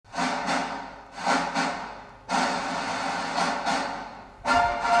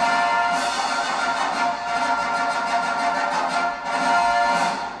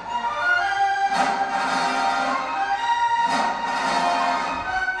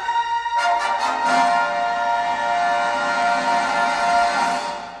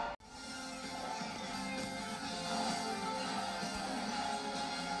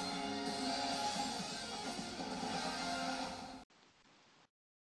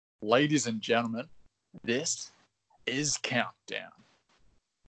Ladies and gentlemen, this is Countdown.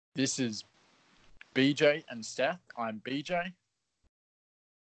 This is BJ and Seth. I'm BJ.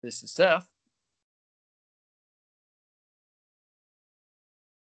 This is Seth.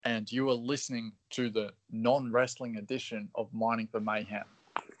 And you are listening to the non-wrestling edition of Mining for Mayhem,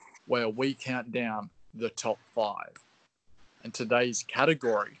 where we count down the top 5. And today's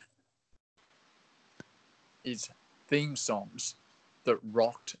category is theme songs that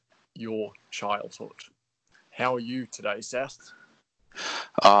rocked your childhood. How are you today, Seth?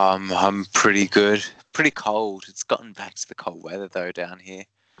 I'm pretty good. Pretty cold. It's gotten back to the cold weather though down here.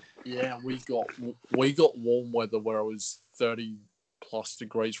 Yeah, we got warm weather where it was 30 plus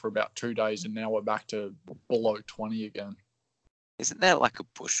degrees for about 2 days, and now we're back to below 20 again. Isn't there like a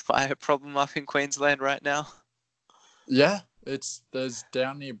bushfire problem up in Queensland right now? Yeah, there's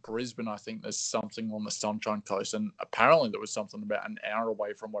down near Brisbane, I think there's something on the Sunshine Coast, and apparently there was something about an hour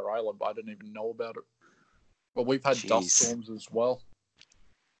away from where I live, but I didn't even know about it. But we've had dust storms as well.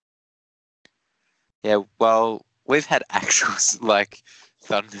 Yeah, well, we've had actual like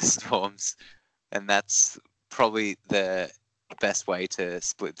thunderstorms, and that's probably the best way to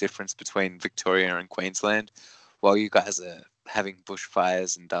split difference between Victoria and Queensland. While you guys are having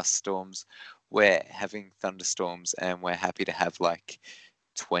bushfires and dust storms, we're having thunderstorms, and we're happy to have like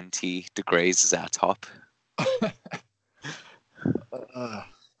 20 degrees as our top.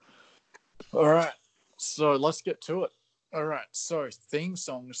 All right, so let's get to it. All right, so theme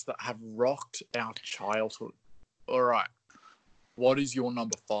songs that have rocked our childhood. All right, what is your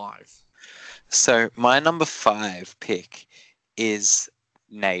number 5? So my number 5 pick is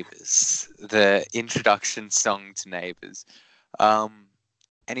Neighbours, the introduction song to Neighbours.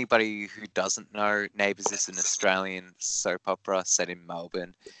 Anybody who doesn't know, Neighbours is an Australian soap opera set in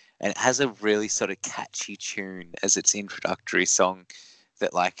Melbourne, and it has a really sort of catchy tune as its introductory song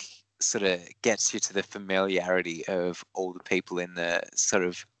that like sort of gets you to the familiarity of all the people in the sort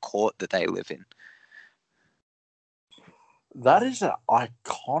of court that they live in. That is an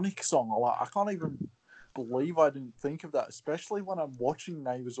iconic song. I can't even believe I didn't think of that, especially when I'm watching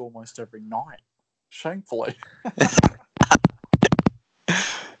Neighbours almost every night. Shamefully.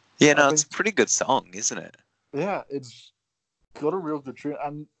 Yeah, no, it's a pretty good song, isn't it? Yeah, it's got a real good tune.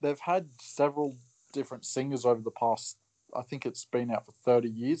 And they've had several different singers over the past, I think it's been out for 30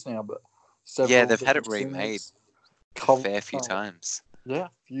 years now, but yeah, they've had it remade a fair few times. Yeah, a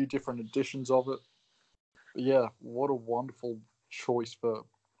few different editions of it. But yeah, what a wonderful choice for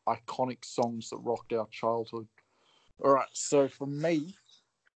iconic songs that rocked our childhood. All right, so for me,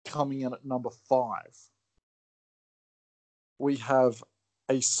 coming in at number 5, we have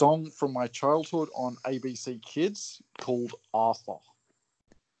a song from my childhood on ABC Kids called Arthur.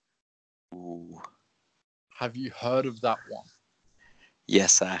 Ooh. Have you heard of that one?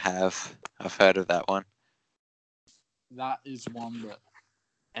 Yes, I have. I've heard of that one. That is one that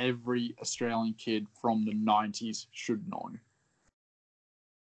every Australian kid from the 90s should know.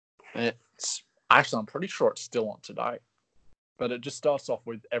 It's actually, I'm pretty sure it's still on today. But it just starts off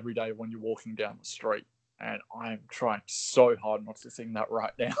with every day when you're walking down the street. And I am trying so hard not to sing that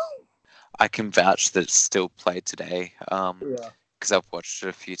right now. I can vouch that it's still played today. Because I've watched it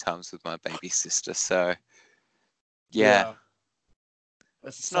a few times with my baby sister. So, yeah.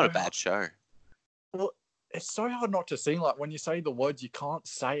 It's not a bad show. Well, it's so hard not to sing. Like, when you say the words, you can't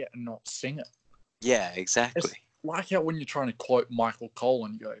say it and not sing it. Yeah, exactly. It's like how when you're trying to quote Michael Cole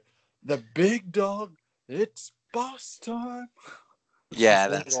and you go, "The big dog, it's bus time." Yeah,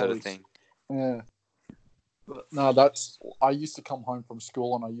 that sort of thing. Yeah. But no, I used to come home from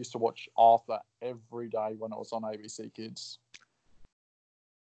school and I used to watch Arthur every day when it was on ABC Kids.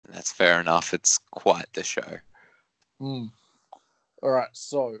 That's fair enough. It's quite the show. All right,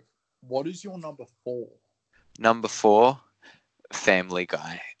 so what is your number 4? Number 4, Family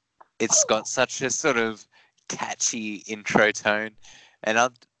Guy. It's got such a sort of catchy intro tone. And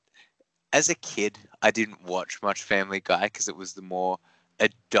as a kid, I didn't watch much Family Guy because it was the more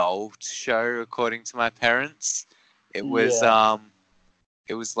adult show, according to my parents. It was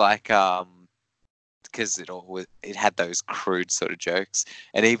like because it had those crude sort of jokes,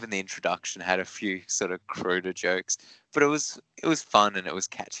 and even the introduction had a few sort of cruder jokes, but it was fun and it was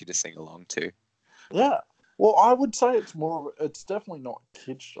catchy to sing along to. Yeah, well, I would say it's definitely not a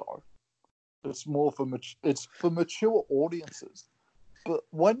kids show. It's more for mature audiences. But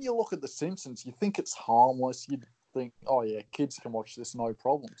when you look at The Simpsons, you think it's harmless. You think, oh yeah, kids can watch this, no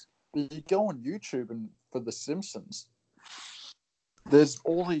problems. But you go on YouTube and for The Simpsons, there's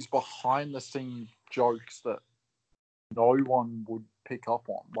all these behind-the-scenes jokes that no one would pick up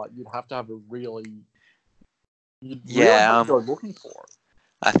on. Like, you'd have to have have to go looking for it.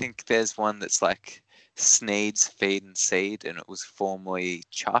 I think there's one that's like Sneed's Feed and Seed, and it was formerly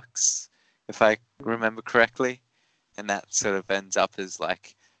Chuck's, if I remember correctly. And that sort of ends up as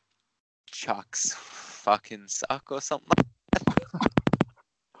like Chuck's fucking suck or something.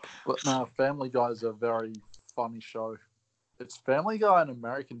 But no, Family Guy is a very funny show. It's Family Guy and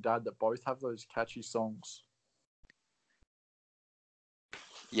American Dad that both have those catchy songs.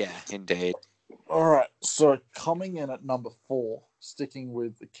 Yeah, indeed. All right, so coming in at number 4, sticking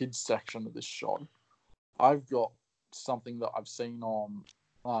with the kids section of this show, I've got something that I've seen on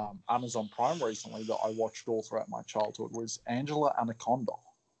Amazon Prime recently that I watched all throughout my childhood was Angela Anaconda.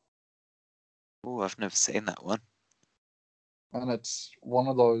 Oh, I've never seen that one. And it's one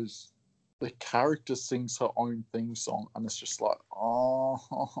of those, the character sings her own theme song, and it's just like,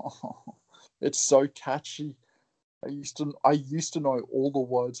 oh, it's so catchy. I used to know all the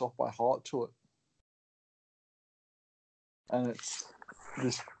words off by heart to it. And it's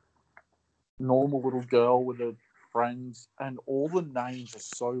this normal little girl with her friends, and all the names are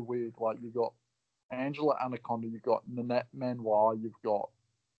so weird. Like, you've got Angela Anaconda, you've got Nanette Manoir, you've got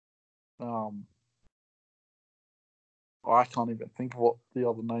I can't even think of what the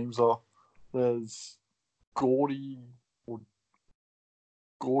other names are. There's Gordy or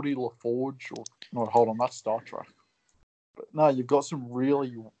Gordy LaForge, or no, hold on, that's Star Trek. But no, you've got some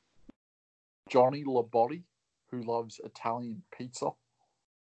really Johnny Labotti, who loves Italian pizza.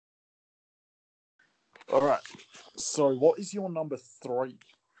 All right. So, what is your number 3?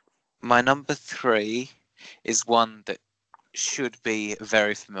 My number 3 is one that should be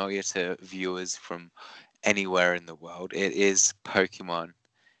very familiar to viewers from anywhere in the world. It is Pokemon.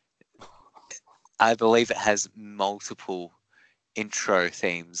 I believe it has multiple intro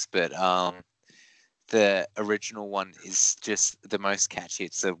themes, but the original one is just the most catchy.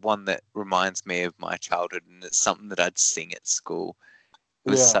 It's the one that reminds me of my childhood, and it's something that I'd sing at school. It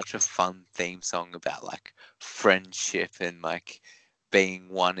was such a fun theme song about like friendship and like being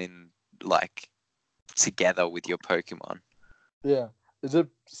one in like together with your Pokemon. Yeah. Is it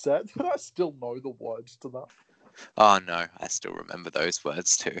sad that I still know the words to that? Oh no, I still remember those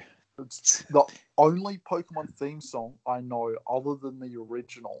words too. It's the only Pokemon theme song I know other than the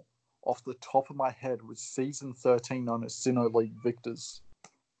original off the top of my head was season 13 known as Sinnoh League Victors.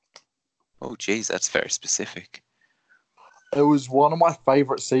 Oh geez, that's very specific. It was one of my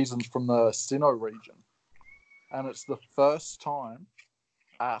favourite seasons from the Sinnoh region. And it's the first time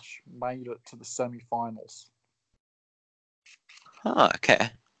Ash made it to the semi-finals. Oh, okay.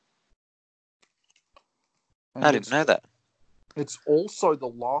 And I didn't know that. It's also the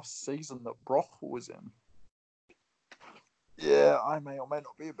last season that Brock was in. Yeah, I may or may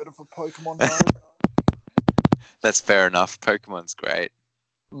not be a bit of a Pokemon nerd. That's fair enough. Pokemon's great.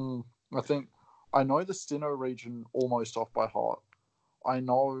 I think I know the Sinnoh region almost off by heart. I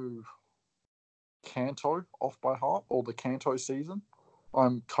know Kanto off by heart, or the Kanto season.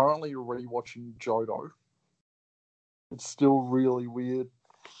 I'm currently rewatching Johto. It's still really weird.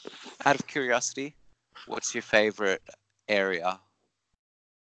 Out of curiosity, what's your favorite area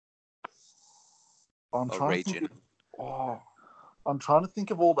I'm or trying region? I'm trying to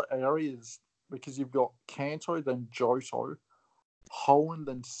think of all the areas because you've got Kanto, then Johto, Hoenn,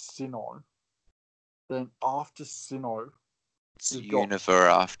 then Sinnoh. Then after Sinnoh, It's you've got, Univers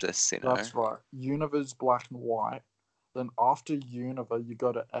after Sinnoh. that's right, Universe Black and White. Then after Universe, you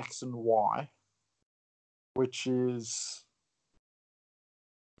go to X and Y, which is,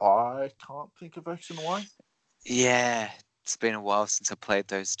 I can't think of X and Y. Yeah, it's been a while since I played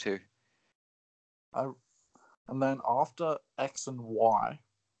those two. And then after X and Y,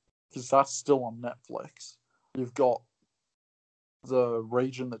 because that's still on Netflix, you've got the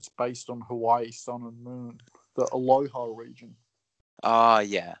region that's based on Hawaii, Sun and Moon, the Aloha region. Oh,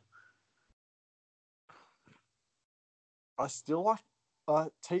 yeah. I still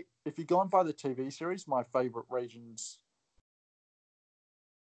like, if you're going by the TV series, my favorite regions,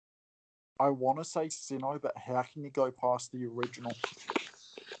 I want to say Sinnoh, but how can you go past the original?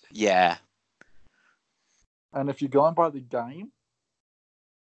 Yeah. And if you're going by the game,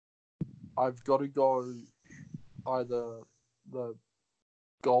 I've got to go either the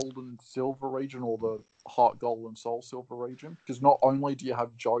Gold and Silver region or the Heart Gold and Soul Silver region, because not only do you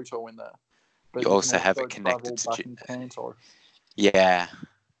have Johto in there, but You also have it travel connected to back in Kanto. Yeah,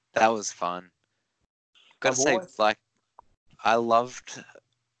 that was fun. Gotta I've say, always, like, I loved,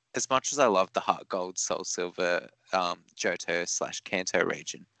 as much as I loved the Heart Gold, Soul Silver, Johto / Kanto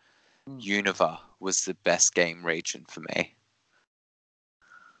region, Unova was the best game region for me.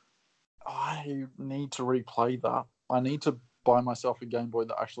 I need to replay that. I need to buy myself a Game Boy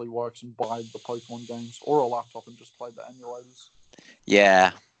that actually works and buy the Pokemon games, or a laptop and just play the emulators.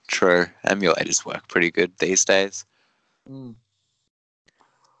 Yeah, true. Emulators work pretty good these days. Mm.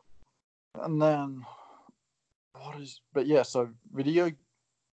 And then so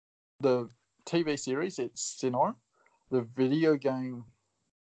the TV series, it's Sinnoh. The video game,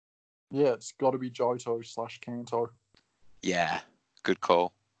 yeah, it's got to be Johto/Kanto. Yeah, good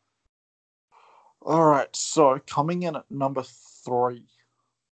call. All right, so coming in at number 3,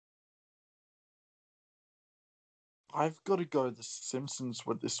 I've got to go The Simpsons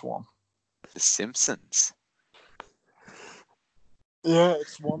with this one. The Simpsons. Yeah,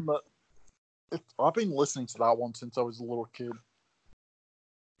 it's one that I've been listening to that one since I was a little kid.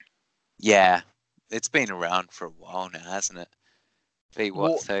 Yeah, it's been around for a while now, hasn't it? Be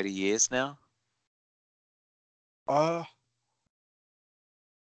what, Well, 30 years now? I'm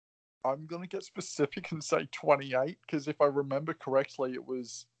gonna get specific and say 28 because if I remember correctly, it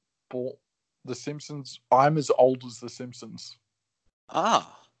was bought The Simpsons. I'm as old as The Simpsons.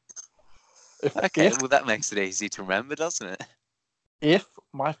 Ah, If okay. if Well, that makes it easy to remember, doesn't it? if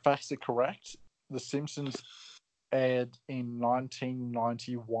my facts are correct, The Simpsons aired in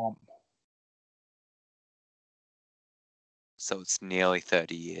 1991. So it's nearly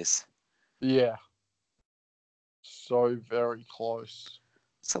 30 years. Yeah, so very close.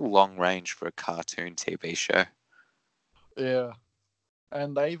 It's a long range for a cartoon TV show. Yeah,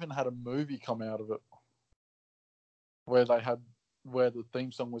 and they even had a movie come out of it where the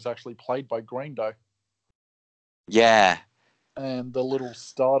theme song was actually played by Green Day. Yeah. And the little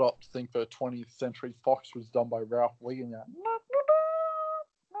startup thing for 20th Century Fox was done by Ralph Wiggum.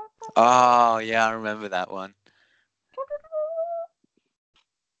 Oh, yeah, I remember that one.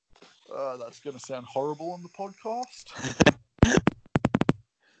 That's going to sound horrible on the podcast.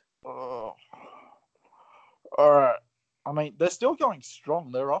 Oh. All right. I mean, they're still going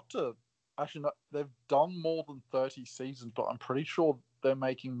strong. They're up to actually, no, they've done more than 30 seasons, but I'm pretty sure they're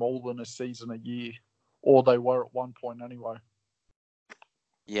making more than a season a year, or they were at one point anyway.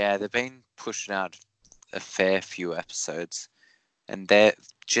 Yeah, they've been pushing out a fair few episodes, and they're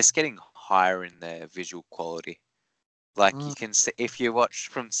just getting higher in their visual quality. Like you can see, if you watch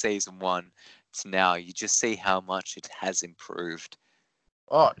from season 1 to now, you just see how much it has improved.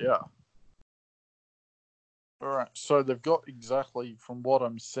 Oh, yeah. All right. So they've got exactly, from what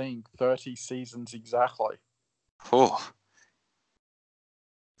I'm seeing, 30 seasons exactly. Oh,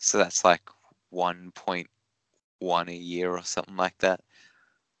 so that's like 1.1 a year or something like that.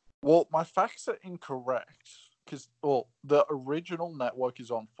 Well, my facts are incorrect because the original network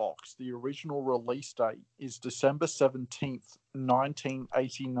is on Fox. The original release date is December 17th,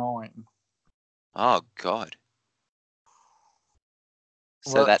 1989. Oh God.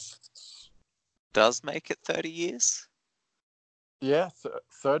 So that That's does make it 30 years? yeah,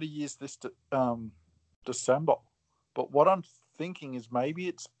 30 years this December. But what I'm thinking is maybe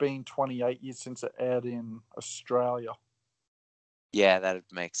it's been 28 years since it aired in Australia. Yeah, that'd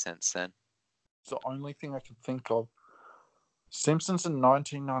make sense then. It's the only thing I can think of. Simpsons in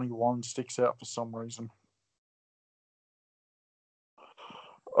 1991 sticks out for some reason.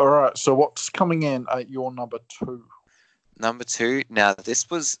 All right, so what's coming in at your number 2? Number 2, now this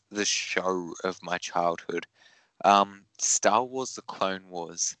was the show of my childhood. Star Wars The Clone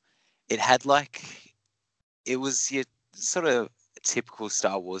Wars. It had it was your sort of typical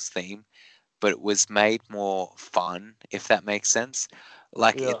Star Wars theme, but it was made more fun, if that makes sense.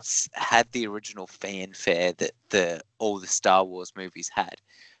 Like Yeah. it's had the original fanfare that all the Star Wars movies had,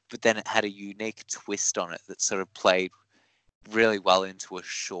 but then it had a unique twist on it that sort of played really well into a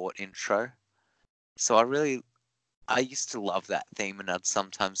short intro. So I used to love that theme, and I'd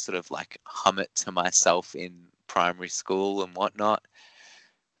sometimes sort of like hum it to myself in primary school and whatnot.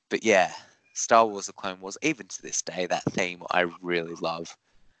 But yeah, Star Wars: The Clone Wars, even to this day, that theme I really love.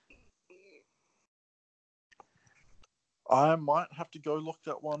 I might have to go look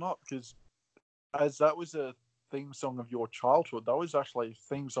that one up because as that was a theme song of your childhood, that was actually a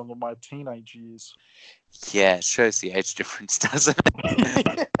theme song of my teenage years. Yeah, it shows the age difference, doesn't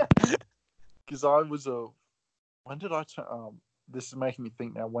it? Because I was when did I turn? This is making me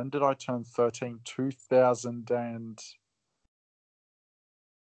think now. When did I turn 13? 2000 and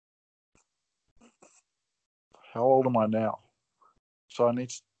how old am I now? So I need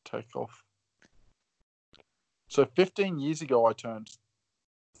to take off. So 15 years ago, I turned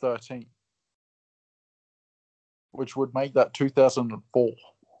 13, which would make that 2004.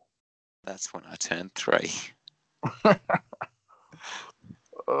 That's when I turned 3.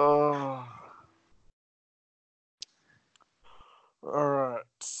 All right.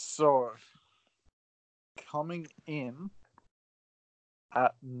 So coming in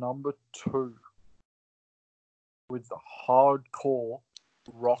at number 2, with the hardcore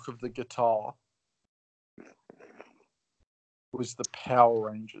rock of the guitar was the Power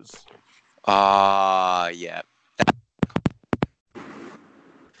Rangers. Ah, yeah.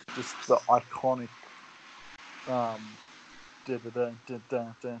 Just the iconic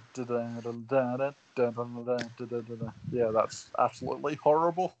yeah, that's absolutely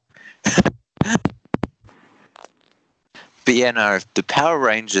horrible. But yeah, no, the Power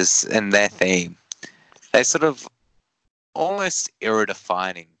Rangers and their theme, they sort of almost era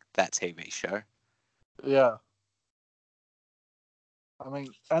defining that TV show. Yeah. I mean,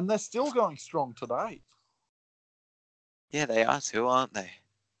 and they're still going strong today. Yeah, they are too, aren't they?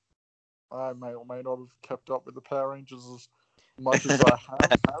 I may or may not have kept up with the Power Rangers as much as I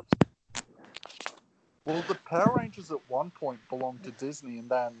have. Well, the Power Rangers at one point belonged to Disney, and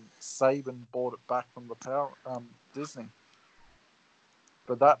then Saban bought it back from the Disney.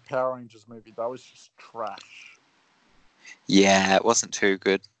 But that Power Rangers movie, that was just trash. Yeah, it wasn't too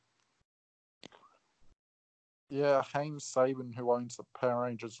good. Yeah, Haynes Saban, who owns the Power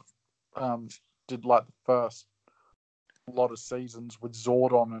Rangers, did like the first lot of seasons with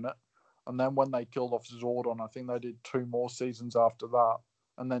Zordon in it. And then when they killed off Zordon, I think they did 2 more seasons after that.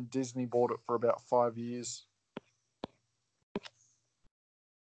 And then Disney bought it for about 5 years.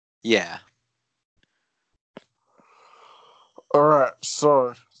 Yeah. All right,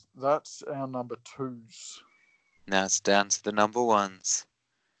 so that's our number 2s. Now it's down to the number 1s.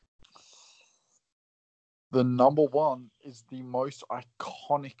 The number 1 is the most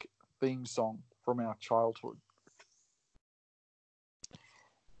iconic theme song from our childhood.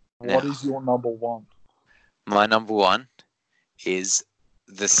 What is your number 1? My number 1 is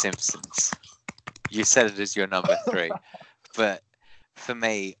The Simpsons. You said it as your number 3. But for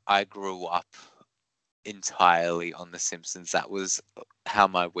me, I grew up entirely on The Simpsons. That was how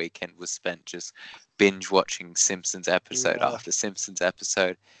my weekend was spent, just binge watching Simpsons episode after Simpsons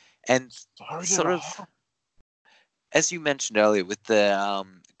episode. And sort of, as you mentioned earlier, with the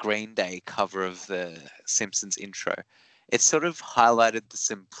Green Day cover of the Simpsons intro, it sort of highlighted the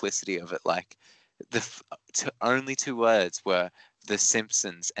simplicity of it. Like, only 2 words were The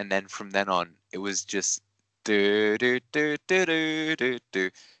Simpsons, and then from then on, it was just do do do do do do do,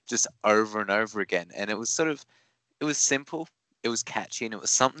 just over and over again. And it was it was simple, it was catchy, and it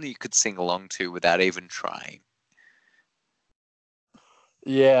was something that you could sing along to without even trying.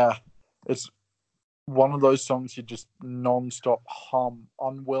 Yeah, it's one of those songs you just non-stop hum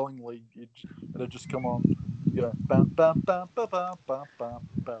unwillingly. It'll just come on. You go bam bam bam bam bam bam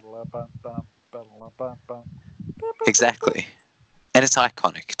bam bam bam bam bam bam. Exactly. And it's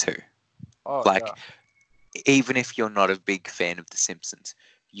iconic too. Oh Like, yeah. even if you're not a big fan of The Simpsons,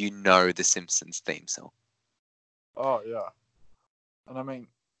 you know the Simpsons theme song. Oh yeah. And I mean,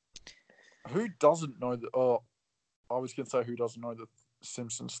 who doesn't know the? Oh, I was gonna say who doesn't know the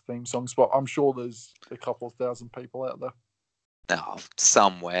Simpsons theme songs, but I'm sure there's a couple of thousand people out there. Oh,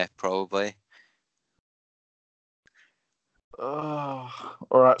 somewhere probably. All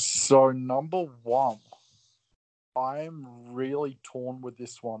right. So number 1, I'm really torn with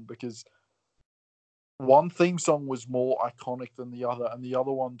this one because one theme song was more iconic than the other, and the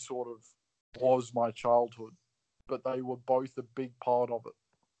other one sort of was my childhood, but they were both a big part of it.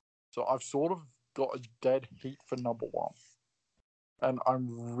 So I've sort of got a dead heat for number 1, and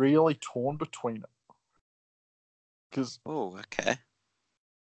I'm really torn between it. Because Okay.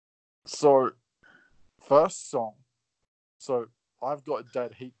 so first song, so I've got a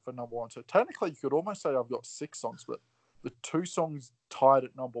dead heat for number 1. So technically, you could almost say I've got 6 songs, but the 2 songs tied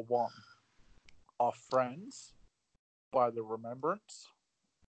at number 1 are "Friends" by The Remembrance.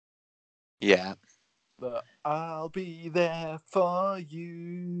 Yeah. The "I'll be there for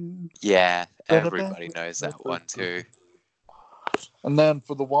you." Yeah, everybody knows that one too. And then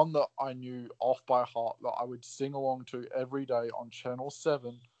for the one that I knew off by heart that I would sing along to every day on Channel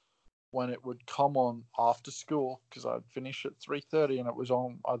 7 when it would come on after school, because I'd finish at 3:30 and it was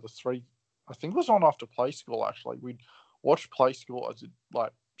on either 3, I think it was on after Play School actually. We'd watch Play School as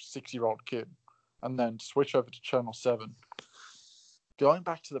a 6-year-old kid and then switch over to Channel 7. Going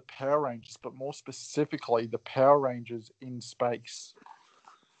back to the Power Rangers, but more specifically the Power Rangers in Space.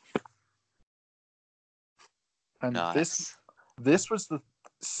 And Nice. this was the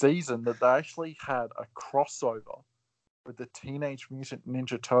season that they actually had a crossover with the Teenage Mutant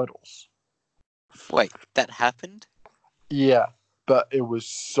Ninja Turtles. Wait, that happened? Yeah, but it was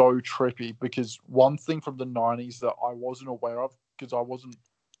so trippy because one thing from the 90s that I wasn't aware of, because I wasn't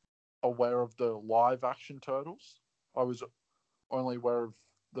aware of the live action Turtles, I was only aware of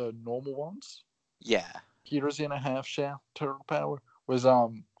the normal ones. Yeah. Heroes in a Half Shell, Turtle Power, was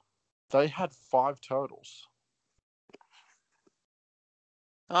they had 5 turtles.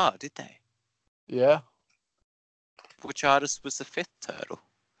 Oh, did they? Yeah. Which artist was the fifth turtle?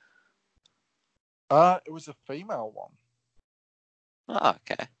 It was a female one. Oh,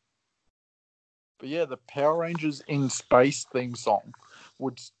 okay. But yeah, the Power Rangers in Space theme song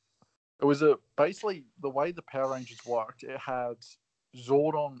basically the way the Power Rangers worked. It had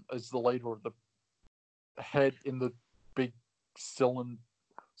Zordon as the leader of the head in the big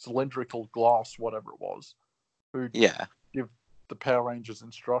cylindrical glass, whatever it was, who Yeah. give the Power Rangers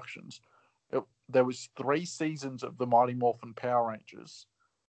instructions. There was 3 seasons of the Mighty Morphin Power Rangers.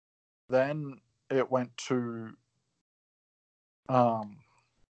 Then it went to Power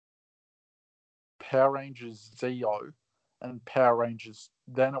Rangers Zeo and Power Rangers.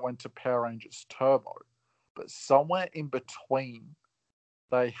 Then it went to Power Rangers Turbo. But somewhere in between,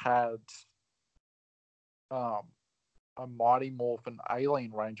 they had a Mighty Morphin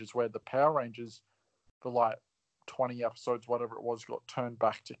Alien Rangers where the Power Rangers, for like 20 episodes, whatever it was, got turned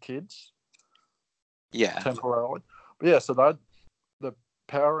back to kids. Yeah. Temporarily. But yeah, so that the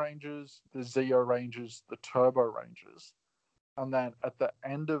Power Rangers, the Zeo Rangers, the Turbo Rangers. And then at the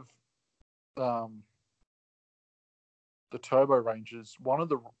end of the Turbo Rangers, one of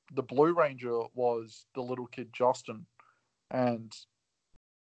the Blue Ranger was the little kid Justin, and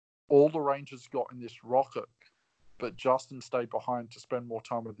all the Rangers got in this rocket, but Justin stayed behind to spend more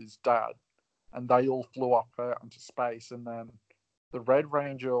time with his dad, and they all flew up out into space. And then the Red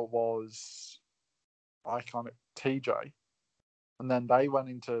Ranger was TJ, and then they went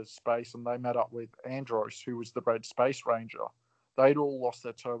into space and they met up with Andros, who was the Red Space Ranger. They'd all lost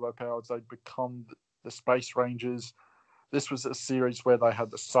their turbo powers. They'd become the Space Rangers. This was a series where they had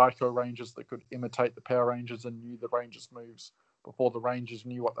the Psycho Rangers that could imitate the Power Rangers and knew the Rangers' moves before the Rangers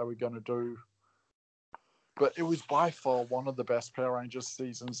knew what they were going to do. But it was by far one of the best Power Rangers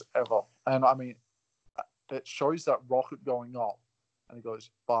seasons ever. And I mean, it shows that rocket going up, and it goes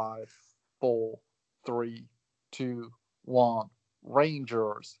 5, 4, 3, 2, 1.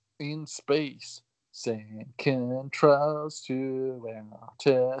 Rangers in space. Send controls to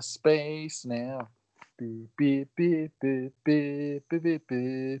outer space now. Beep, beep, beep, beep, beep, beep, beep,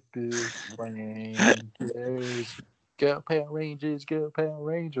 beep, beep. Rangers. Go Power Rangers, go Power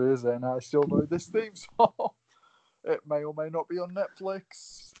Rangers. And I still know this theme song. It may or may not be on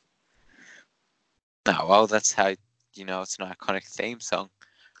Netflix. Oh, well, that's how you know it's an iconic theme song.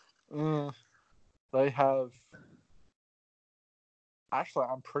 They have... Actually,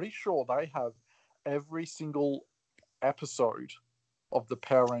 I'm pretty sure they have every single episode of the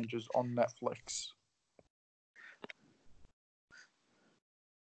Power Rangers on Netflix.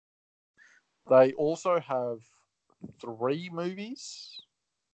 They also have 3 movies.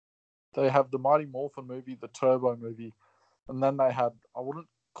 They have the Mighty Morphin movie, the Turbo movie, and then they had, I wouldn't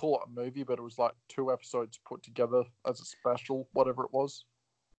call it a movie, but it was like 2 episodes put together as a special, whatever it was.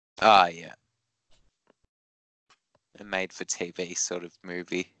 Ah, yeah. A made-for-TV sort of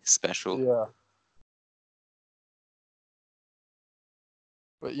movie special. Yeah.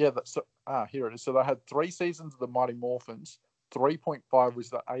 But yeah, here it is. So they had 3 seasons of the Mighty Morphins. 3.5 was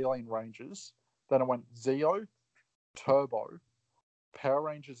the Alien Rangers. Then it went Zeo, Turbo, Power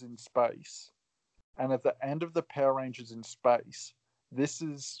Rangers in Space, and at the end of the Power Rangers in Space,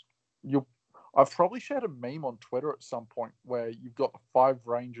 I've probably shared a meme on Twitter at some point where you've got the 5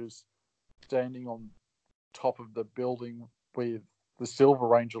 Rangers standing on top of the building with the Silver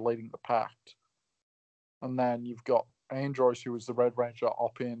Ranger leading the pack. And then you've got Andros, who was the Red Ranger,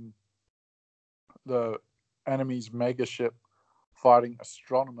 up in the enemy's mega ship fighting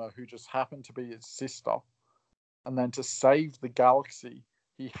Astronomer, who just happened to be his sister. And then to save the galaxy,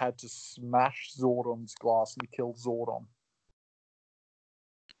 he had to smash Zordon's glass and kill Zordon.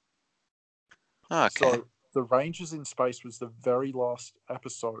 Okay. So the Rangers in Space was the very last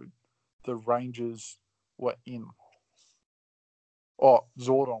episode the Rangers were in. Oh,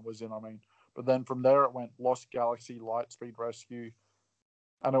 Zordon was in, I mean. But then from there it went Lost Galaxy, Lightspeed Rescue.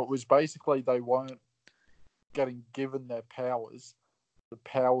 And it was basically they weren't getting given their powers. The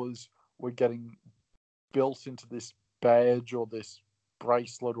powers were getting built into this badge or this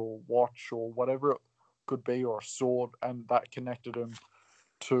bracelet or watch or whatever it could be, or a sword, and that connected them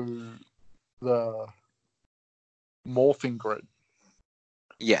to the morphing grid.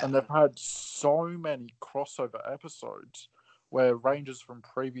 Yeah. And they've had so many crossover episodes where Rangers from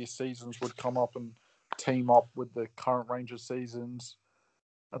previous seasons would come up and team up with the current Ranger seasons.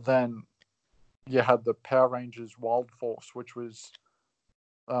 And then you had the Power Rangers Wild Force, which was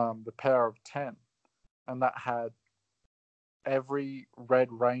the power of 10. And that had every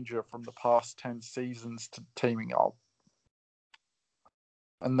Red Ranger from the past 10 seasons teaming up.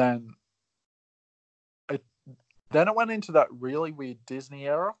 And then Then it went into that really weird Disney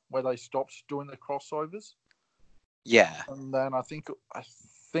era where they stopped doing the crossovers. Yeah. And then I think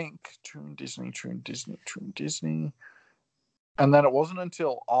Toon Disney. And then it wasn't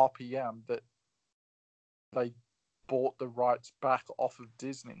until RPM that they bought the rights back off of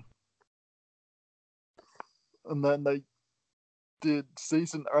Disney. And then they did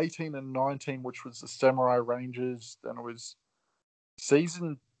season 18 and 19, which was the Samurai Rangers. Then it was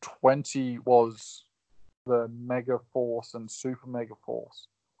season 20 was the Mega Force and Super Mega Force,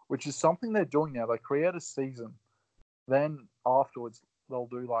 which is something they're doing now. They create a season. Then afterwards, they'll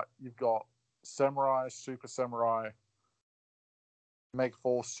do like, you've got Samurai, Super Samurai, Mega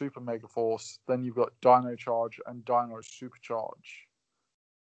Force, Super Mega Force. Then you've got Dino Charge and Dino Supercharge.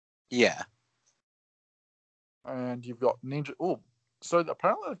 Yeah. And you've got Ninja. Oh, so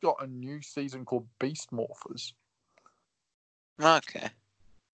apparently they've got a new season called Beast Morphers. Okay.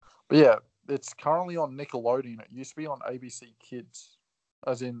 But yeah, it's currently on Nickelodeon. It used to be on ABC Kids,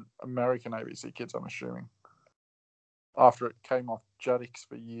 as in American ABC Kids, I'm assuming. After it came off Jetix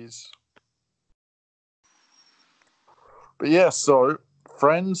for years. But yeah, so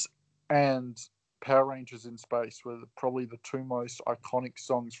Friends and Power Rangers in Space were probably the two most iconic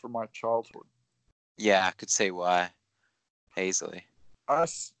songs from my childhood. Yeah, I could see why. Easily.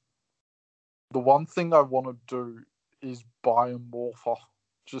 The one thing I want to do is buy a morpher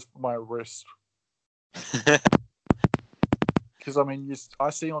just for my wrist. Because, I mean, I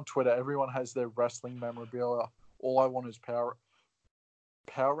see on Twitter, everyone has their wrestling memorabilia. All I want is Power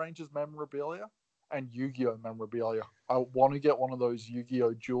Rangers memorabilia and Yu-Gi-Oh memorabilia. I want to get one of those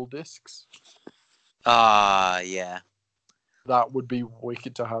Yu-Gi-Oh dual discs. Yeah. That would be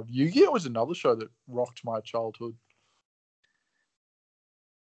wicked to have. Yu-Gi-Oh was another show that rocked my childhood.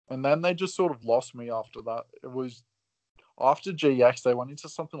 And then they just sort of lost me after that. It was after GX, they went into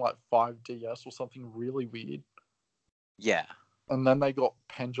something like 5DS or something really weird. Yeah. And then they got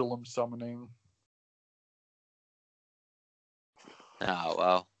Pendulum Summoning. Oh,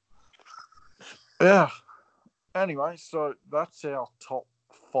 well. Yeah. Anyway, so that's our top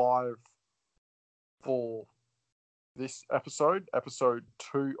 5 for this episode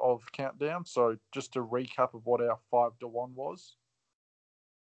 2 of Countdown. So just a recap of what our 5-1 was.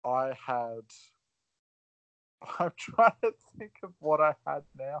 I'm trying to think of what I had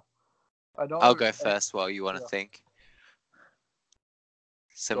now. I'll go first while you want to think.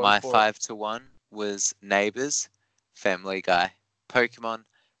 So my 5-1 was Neighbours, Family Guy, Pokemon,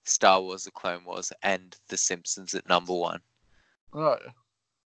 Star Wars: The Clone Wars, and The Simpsons at number 1. Oh, yeah.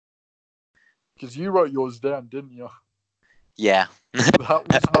 Because you wrote yours down, didn't you? Yeah. That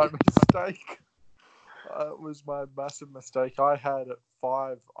was my mistake. It was my massive mistake. I had at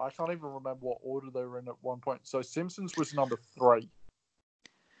 5. I can't even remember what order they were in at one point. So Simpsons was number 3.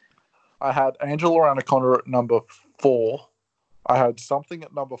 I had Angela Anaconda at number 4. I had something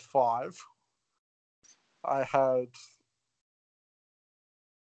at number 5. I had...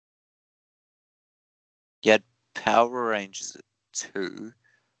 You had Power Rangers at 2,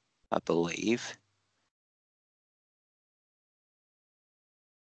 I believe.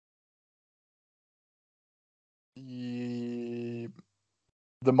 The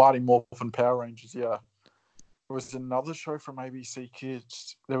Mighty Morphin Power Rangers, yeah. There was another show from ABC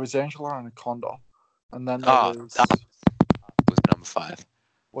Kids. There was Angela Anaconda. And then there was... was number 5.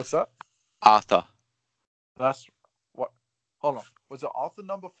 What's that? Arthur. That's... what? Hold on. Was it Arthur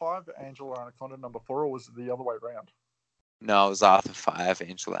number 5, Angela Anaconda number 4, or was it the other way around? No, it was Arthur 5,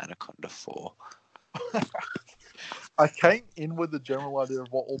 Angela Anaconda 4. I came in with the general idea of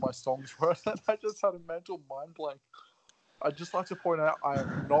what all my songs were, and I just had a mental mind blank. I'd just like to point out I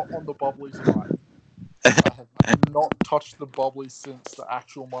am not on the bubbly tonight. I have not touched the bubbly since the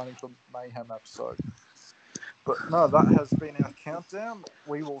actual Mining for Mayhem episode. But no, that has been our countdown.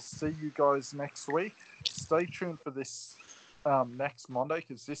 We will see you guys next week. Stay tuned for this next Monday,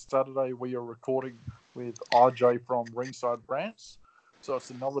 because this Saturday we are recording with RJ from Ringside Rants. So it's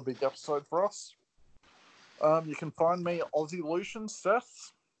another big episode for us. You can find me at Aussie Lucian,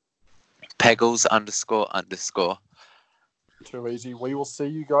 Seth. Peggles __. Too easy. We will see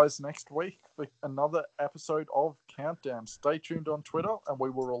you guys next week for another episode of Countdown. Stay tuned on Twitter, and we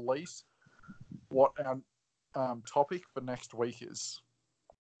will release what our topic for next week is.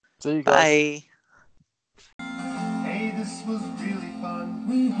 See you guys. Bye. Hey, this was really fun.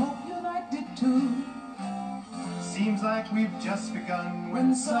 We hope you liked it too. Seems like we've just begun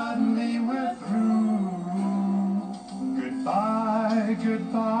when suddenly we're through. Goodbye,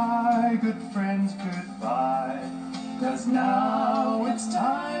 goodbye, good friends, goodbye. 'Cause now it's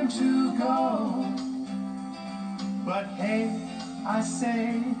time to go. But hey, I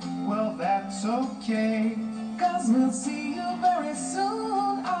say, well, that's okay. 'cause we'll see you very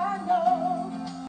soon, I know.